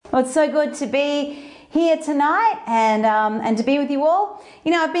Well, it's so good to be here tonight and to be with you all.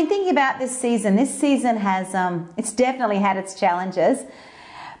 You know, I've been thinking about this season. This season has it's definitely had its challenges,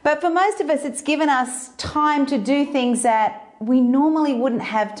 but for most of us, it's given us time to do things that we normally wouldn't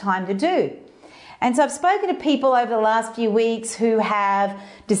have time to do. And so I've spoken to people over the last few weeks who have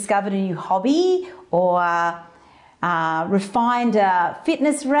discovered a new hobby or refined a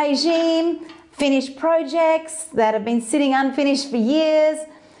fitness regime, finished projects that have been sitting unfinished for years,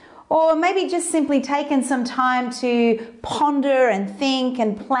 or maybe just simply taken some time to ponder and think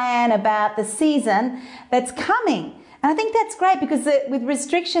and plan about the season that's coming. And I think that's great because with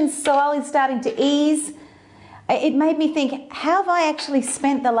restrictions slowly starting to ease, it made me think, how have I actually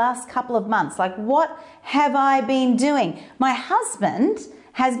spent the last couple of months? Like, what have I been doing? My husband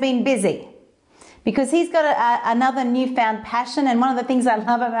has been busy because he's got another newfound passion. And one of the things I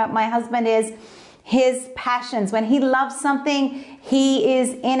love about my husband is his passions. When he loves something, he is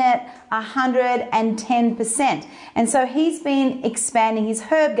in it 110%. And so he's been expanding his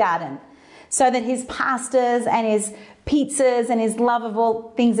herb garden so that his pastas and his pizzas and his love of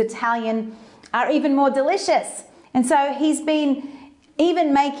all things Italian are even more delicious. And so he's been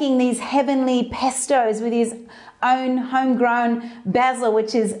even making these heavenly pestos with his own homegrown basil,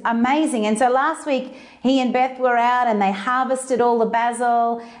 which is amazing. And so last week he and Beth were out and they harvested all the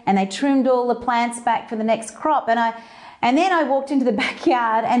basil and they trimmed all the plants back for the next crop. And then I walked into the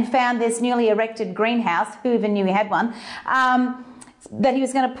backyard and found this newly erected greenhouse. Who even knew he had one? That he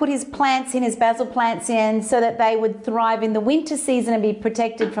was going to put his plants in, his basil plants in, so that they would thrive in the winter season and be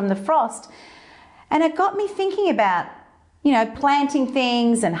protected from the frost. And it got me thinking about, you know, planting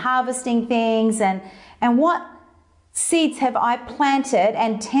things and harvesting things and what seeds have I planted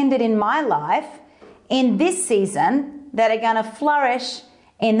and tended in my life in this season that are going to flourish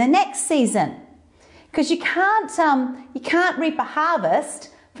in the next season. Because you can't reap a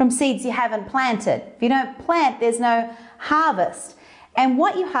harvest from seeds you haven't planted. If you don't plant, there's no harvest. And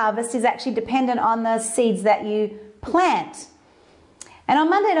what you harvest is actually dependent on the seeds that you plant. And on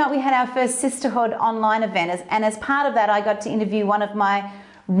Monday night, we had our first Sisterhood online event. And as part of that, I got to interview one of my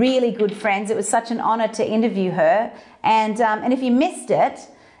really good friends. It was such an honor to interview her. And if you missed it,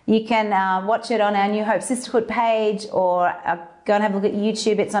 you can watch it on our New Hope Sisterhood page or go and have a look at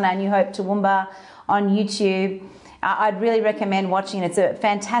YouTube. It's on our New Hope Toowoomba on YouTube. I'd really recommend watching it. It's a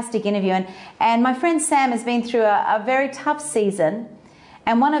fantastic interview. And my friend Sam has been through a very tough season.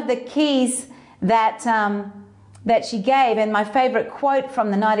 And one of the keys that she gave, and my favorite quote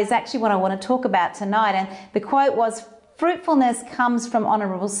from the night is actually what I want to talk about tonight. And the quote was, fruitfulness comes from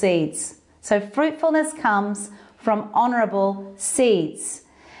honorable seeds. So fruitfulness comes from honorable seeds.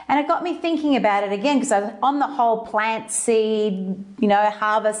 And it got me thinking about it again because I was on the whole plant seed,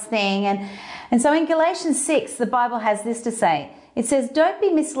 harvest thing. And so in Galatians 6, the Bible has this to say. It says, don't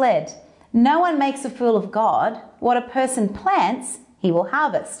be misled. No one makes a fool of God. What a person plants, he will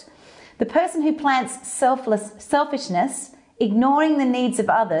harvest. The person who plants selfishness, ignoring the needs of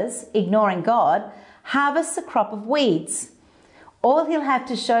others, ignoring God, harvests a crop of weeds. All he'll have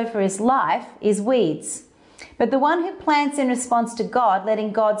to show for his life is weeds. But the one who plants in response to God,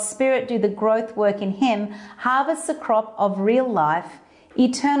 letting God's Spirit do the growth work in him, harvests a crop of real life,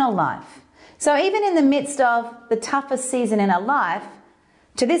 eternal life. So even in the midst of the toughest season in her life,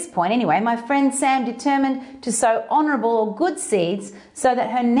 to this point anyway, my friend Sam determined to sow honourable or good seeds so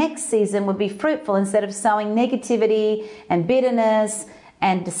that her next season would be fruitful instead of sowing negativity and bitterness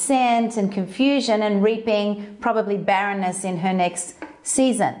and dissent and confusion and reaping probably barrenness in her next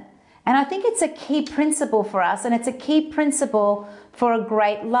season. And I think it's a key principle for us, and it's a key principle for a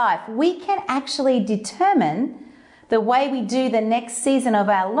great life. We can actually determine the way we do the next season of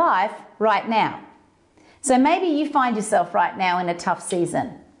our life right now. So maybe you find yourself right now in a tough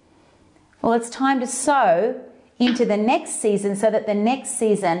season. Well, it's time to sow into the next season so that the next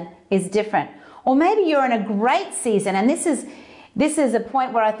season is different. Or maybe you're in a great season, and this is a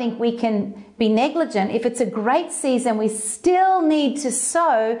point where I think we can be negligent. If it's a great season, we still need to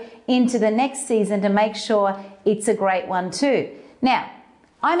sow into the next season to make sure it's a great one too. Now,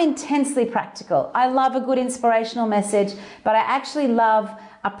 I'm intensely practical. I love a good inspirational message, but I actually love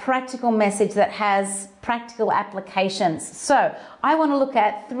a practical message that has practical applications. So I want to look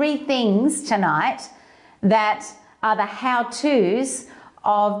at 3 things tonight that are the how-tos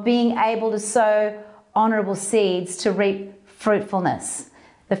of being able to sow honourable seeds to reap fruitfulness.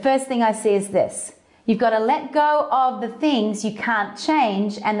 The first thing I see is this. You've got to let go of the things you can't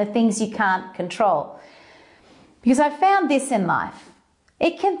change and the things you can't control. Because I found this in life.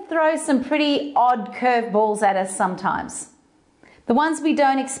 It can throw some pretty odd curveballs at us sometimes. The ones we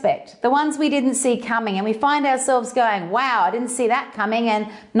don't expect, the ones we didn't see coming, and we find ourselves going, wow, I didn't see that coming, and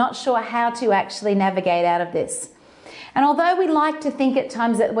not sure how to actually navigate out of this. And although we like to think at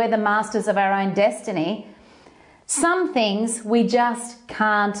times that we're the masters of our own destiny, some things we just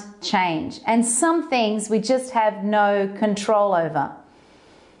can't change, and some things we just have no control over.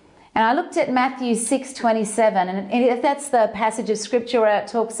 And I looked at Matthew 6:27, and that's the passage of scripture where it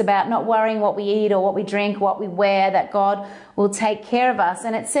talks about not worrying what we eat or what we drink, what we wear, that God will take care of us.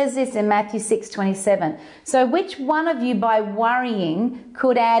 And it says this in Matthew 6:27. So which one of you by worrying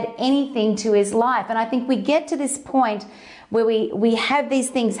could add anything to his life? And I think we get to this point where we have these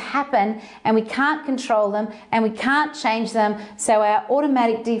things happen and we can't control them and we can't change them. So our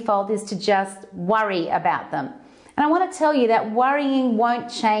automatic default is to just worry about them. And I want to tell you that worrying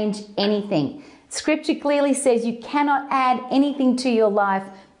won't change anything. Scripture clearly says you cannot add anything to your life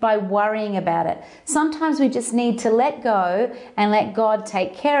by worrying about it. Sometimes we just need to let go and let God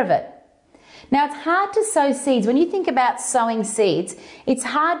take care of it. Now, it's hard to sow seeds. When you think about sowing seeds, it's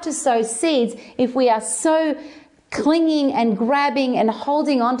hard to sow seeds if we are so clinging and grabbing and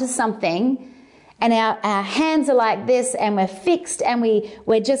holding on to something, and our hands are like this, and we're fixed, and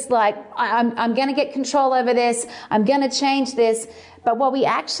we're just like, I'm going to get control over this, I'm going to change this. But what we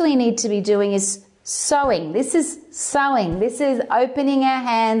actually need to be doing is sowing. This is sowing. This is opening our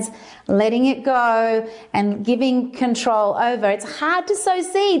hands, letting it go, and giving control over. It's hard to sow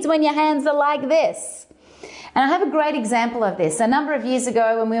seeds when your hands are like this. And I have a great example of this. A number of years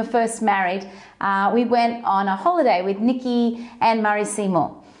ago when we were first married, we went on a holiday with Nikki and Murray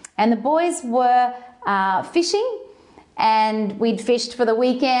Seymour. And the boys were fishing, and we'd fished for the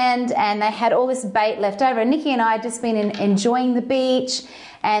weekend, and they had all this bait left over. And Nikki and I had just been enjoying the beach,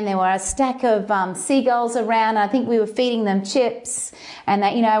 and there were a stack of seagulls around. I think we were feeding them chips. And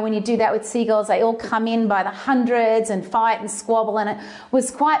that, you know, when you do that with seagulls, they all come in by the hundreds and fight and squabble, and it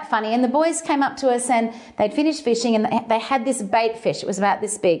was quite funny. And the boys came up to us, and they'd finished fishing, and they had this bait fish. It was about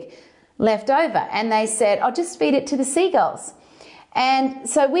this big, left over. And they said, I'll just feed it to the seagulls. And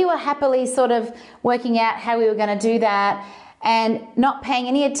so we were happily sort of working out how we were going to do that and not paying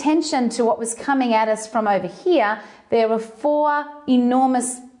any attention to what was coming at us from over here. There were 4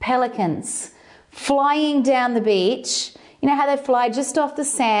 enormous pelicans flying down the beach. You know how they fly just off the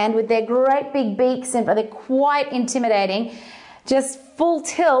sand with their great big beaks, and they're quite intimidating, just full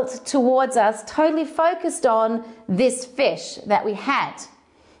tilt towards us, totally focused on this fish that we had.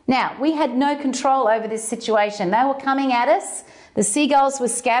 Now, we had no control over this situation. They were coming at us. The seagulls were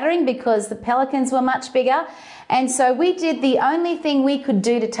scattering because the pelicans were much bigger. And so we did the only thing we could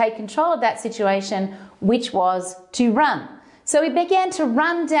do to take control of that situation, which was to run. So we began to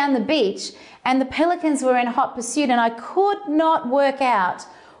run down the beach, and the pelicans were in hot pursuit, and I could not work out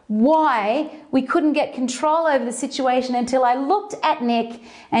why we couldn't get control over the situation until I looked at Nick,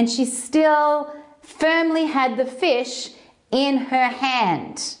 and she still firmly had the fish in her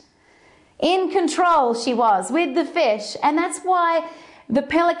hand. In control she was with the fish, and that's why the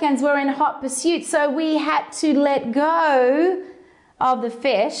pelicans were in hot pursuit. So we had to let go of the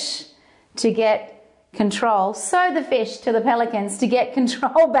fish to get control, sow the fish to the pelicans to get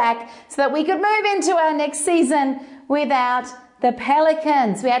control back so that we could move into our next season without the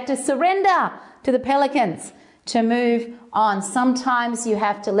pelicans. We had to surrender to the pelicans to move on. Sometimes you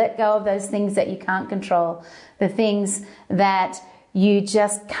have to let go of those things that you can't control, the things that you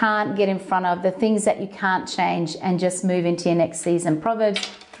just can't get in front of, the things that you can't change, and just move into your next season. Proverbs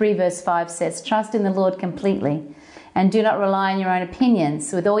 3 verse 5 says, trust in the Lord completely and do not rely on your own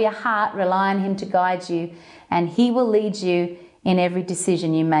opinions. With all your heart, rely on him to guide you, and he will lead you in every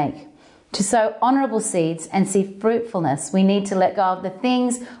decision you make. To sow honourable seeds and see fruitfulness, we need to let go of the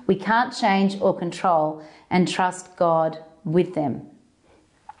things we can't change or control and trust God with them.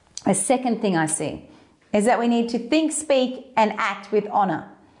 A second thing I see is that we need to think, speak, and act with honour.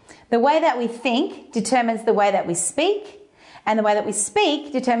 The way that we think determines the way that we speak, and the way that we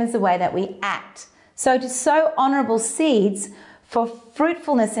speak determines the way that we act. So to sow honourable seeds for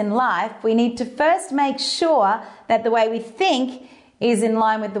fruitfulness in life, we need to first make sure that the way we think is in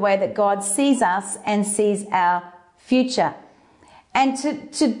line with the way that God sees us and sees our future. And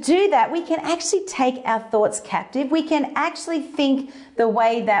to do that, we can actually take our thoughts captive. We can actually think the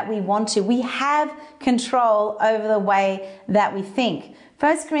way that we want to. We have control over the way that we think.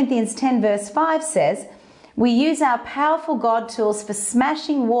 1 Corinthians 10 verse 5 says, we use our powerful God tools for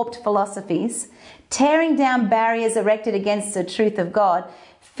smashing warped philosophies, tearing down barriers erected against the truth of God,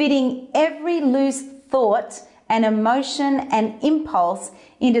 fitting every loose thought and emotion and impulse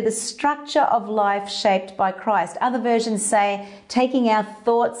into the structure of life shaped by Christ. Other versions say, taking our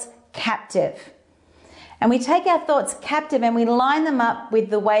thoughts captive. And we take our thoughts captive and we line them up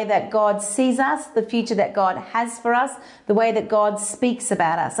with the way that God sees us, the future that God has for us, the way that God speaks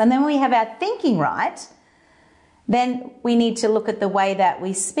about us. And then when we have our thinking right, then we need to look at the way that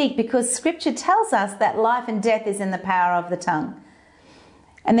we speak, because Scripture tells us that life and death is in the power of the tongue.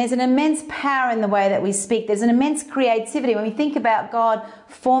 And there's an immense power in the way that we speak. There's an immense creativity. When we think about God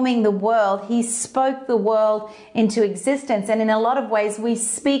forming the world, He spoke the world into existence. And in a lot of ways, we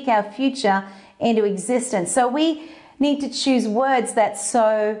speak our future into existence. So we need to choose words that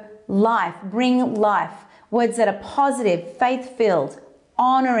sow life, bring life, words that are positive, faith-filled,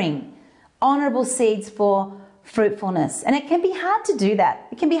 honourable seeds for fruitfulness. And it can be hard to do that.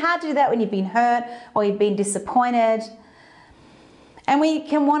 It can be hard to do that when you've been hurt or you've been disappointed. And we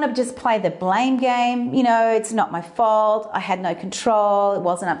can want to just play the blame game. You know, it's not my fault. I had no control. It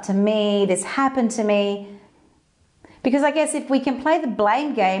wasn't up to me. This happened to me. Because I guess if we can play the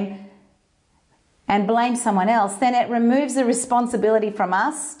blame game and blame someone else, then it removes the responsibility from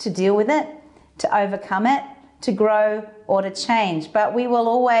us to deal with it, to overcome it, to grow or to change. But we will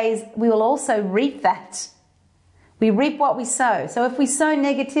also reap that. We reap what we sow. So if we sow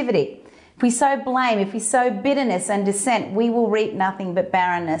negativity, if we sow blame, if we sow bitterness and dissent, we will reap nothing but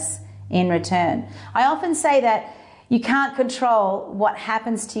barrenness in return. I often say that you can't control what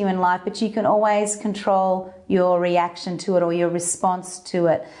happens to you in life, but you can always control your reaction to it or your response to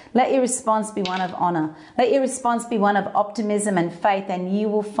it. Let your response be one of honor. Let your response be one of optimism and faith, and you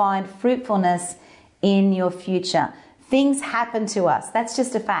will find fruitfulness in your future. Things happen to us. That's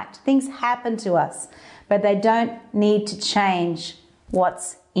just a fact. Things happen to us, but they don't need to change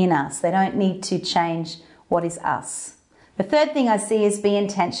what's in us. They don't need to change what is us. The third thing I see is be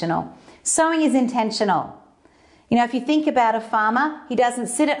intentional. Sowing is intentional. You know, if you think about a farmer, he doesn't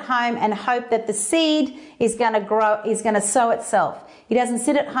sit at home and hope that the seed is going to grow, is going to sow itself. He doesn't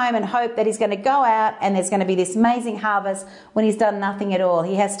sit at home and hope that he's going to go out and there's going to be this amazing harvest when he's done nothing at all.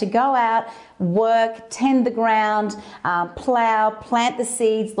 He has to go out, work, tend the ground, plow, plant the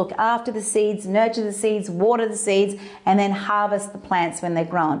seeds, look after the seeds, nurture the seeds, water the seeds, and then harvest the plants when they're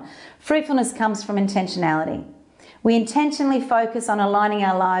grown. Fruitfulness comes from intentionality. We intentionally focus on aligning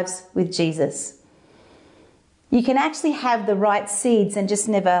our lives with Jesus. You can actually have the right seeds and just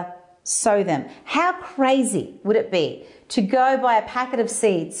never sow them. How crazy would it be to go buy a packet of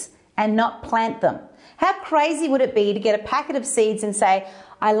seeds and not plant them? How crazy would it be to get a packet of seeds and say,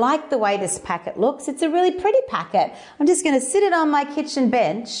 I like the way this packet looks. It's a really pretty packet. I'm just going to sit it on my kitchen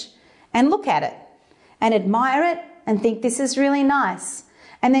bench and look at it and admire it and think this is really nice.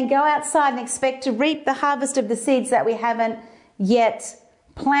 And then go outside and expect to reap the harvest of the seeds that we haven't yet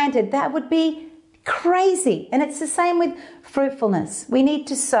planted. That would be crazy. And it's the same with fruitfulness. We need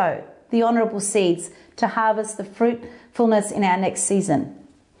to sow the honourable seeds to harvest the fruitfulness in our next season.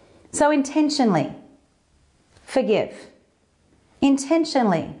 So intentionally forgive.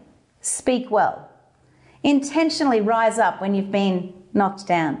 Intentionally speak well. Intentionally rise up when you've been knocked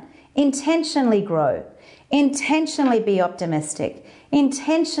down. Intentionally grow. Intentionally be optimistic.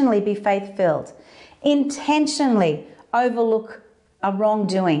 Intentionally be faith-filled. Intentionally overlook a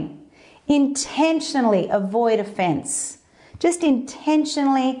wrongdoing. Intentionally avoid offense. Just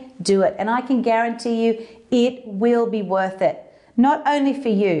intentionally do it. And I can guarantee you it will be worth it. Not only for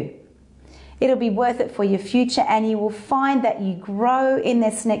you, it'll be worth it for your future, and you will find that you grow in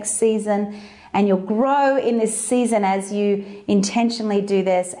this next season, and you'll grow in this season as you intentionally do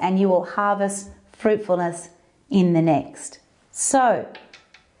this, and you will harvest fruitfulness in the next. So,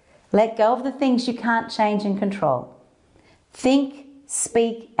 let go of the things you can't change and control. Think,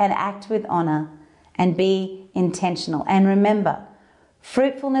 speak, and act with honor, and be intentional. And remember,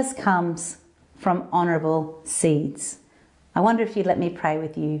 fruitfulness comes from honorable seeds. I wonder if you'd let me pray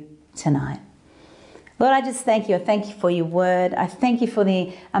with you tonight. Lord, I just thank you. I thank you for your word. I thank you for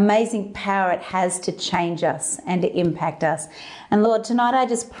the amazing power it has to change us and to impact us. And Lord, tonight I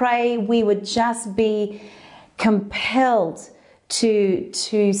just pray we would just be compelled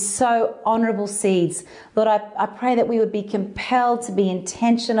to sow honourable seeds. Lord, I pray that we would be compelled to be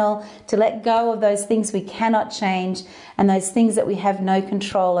intentional, to let go of those things we cannot change and those things that we have no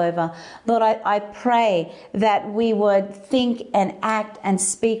control over. Lord, I pray that we would think and act and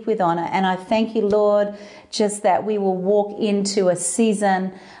speak with honour. And I thank you, Lord, just that we will walk into a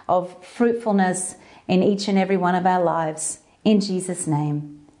season of fruitfulness in each and every one of our lives. In Jesus'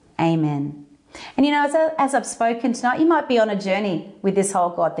 name, amen. And you know, as I've spoken tonight, you might be on a journey with this whole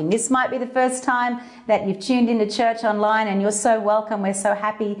God thing. This might be the first time that you've tuned into church online, and you're so welcome. We're so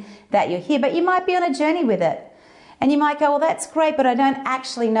happy that you're here. But you might be on a journey with it. And you might go, well, that's great, but I don't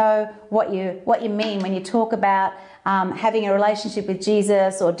actually know what you mean when you talk about having a relationship with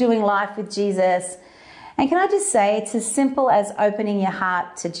Jesus or doing life with Jesus. And can I just say, it's as simple as opening your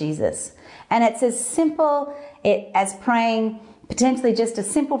heart to Jesus. And it's as simple as praying potentially just a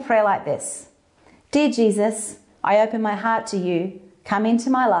simple prayer like this. Dear Jesus, I open my heart to you. Come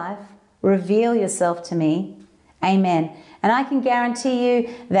into my life. Reveal yourself to me. Amen. And I can guarantee you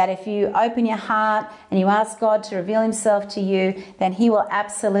that if you open your heart and you ask God to reveal himself to you, then he will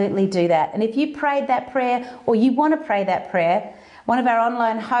absolutely do that. And if you prayed that prayer or you want to pray that prayer, one of our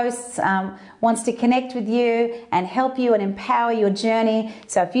online hosts wants to connect with you and help you and empower your journey.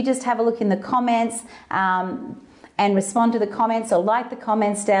 So if you just have a look in the comments and respond to the comments or like the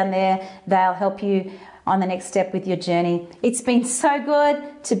comments down there, they'll help you on the next step with your journey. It's been so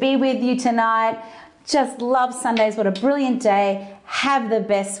good to be with you tonight. Just love Sundays. What a brilliant day. Have the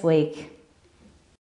best week.